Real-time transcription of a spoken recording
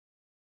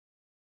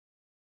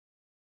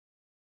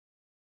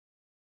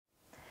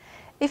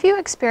If you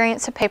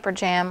experience a paper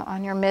jam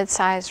on your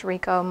mid-size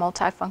Ricoh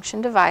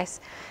multifunction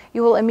device,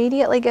 you will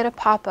immediately get a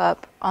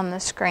pop-up on the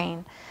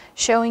screen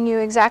showing you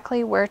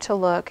exactly where to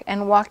look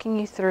and walking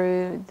you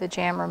through the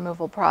jam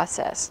removal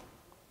process.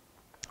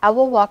 I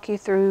will walk you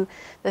through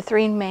the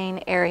three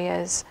main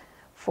areas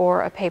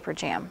for a paper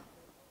jam.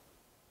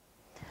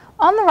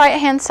 On the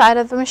right-hand side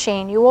of the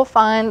machine, you will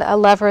find a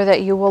lever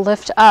that you will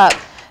lift up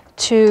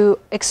to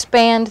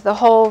expand the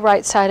whole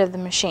right side of the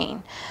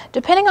machine.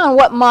 Depending on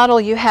what model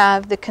you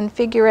have, the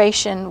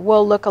configuration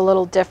will look a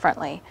little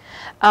differently.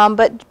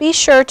 But be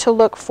sure to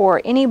look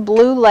for any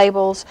blue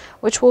labels,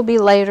 which will be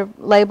later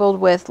labeled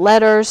with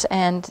letters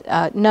and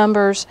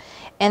numbers,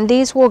 and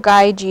these will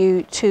guide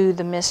you to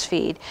the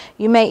misfeed.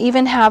 You may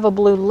even have a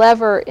blue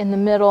lever in the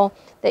middle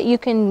that you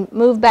can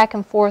move back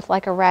and forth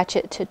like a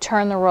ratchet to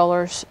turn the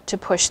rollers to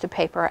push the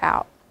paper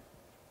out.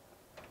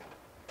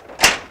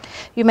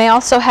 You may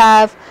also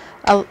have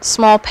a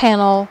small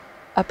panel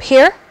up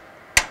here,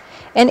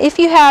 and if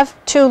you have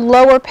two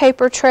lower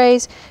paper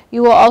trays,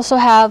 you will also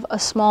have a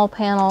small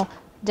panel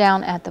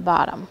down at the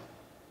bottom.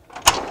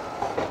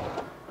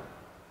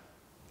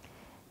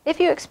 If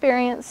you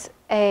experience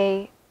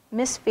a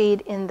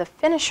misfeed in the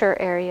finisher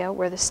area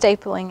where the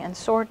stapling and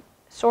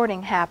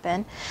sorting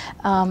happen,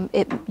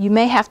 you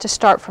may have to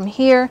start from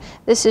here.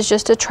 This is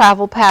just a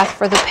travel path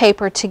for the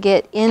paper to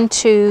get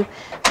into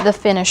the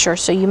finisher,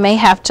 so you may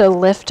have to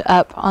lift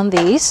up on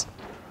these.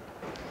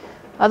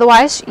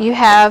 Otherwise, you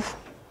have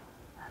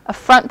a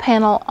front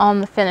panel on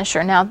the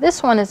finisher. Now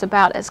this one is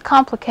about as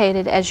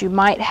complicated as you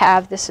might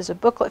have. This is a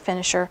booklet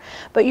finisher,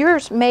 but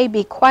yours may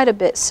be quite a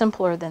bit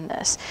simpler than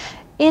this.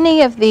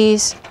 Any of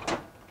these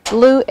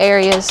blue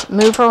areas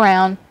move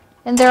around,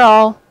 and they're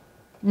all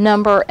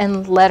number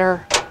and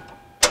letter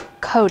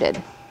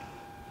coded.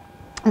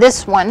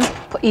 This one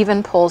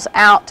even pulls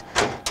out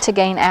to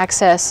gain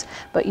access,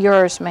 but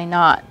yours may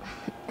not.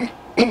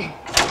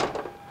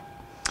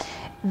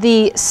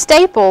 The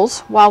staples,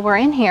 while we're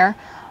in here,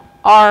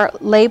 are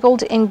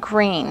labeled in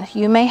green.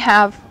 You may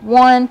have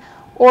one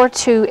or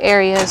two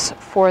areas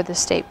for the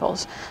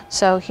staples.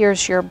 So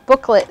here's your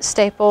booklet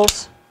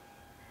staples,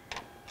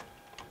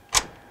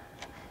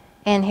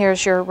 and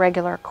here's your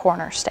regular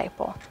corner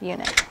staple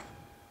unit.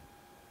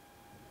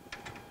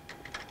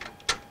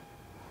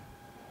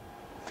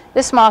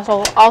 This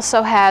model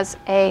also has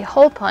a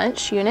hole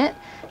punch unit,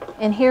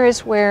 and here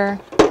is where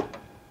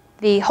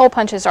the hole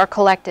punches are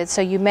collected,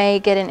 so you may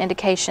get an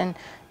indication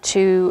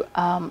to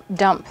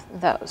dump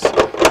those.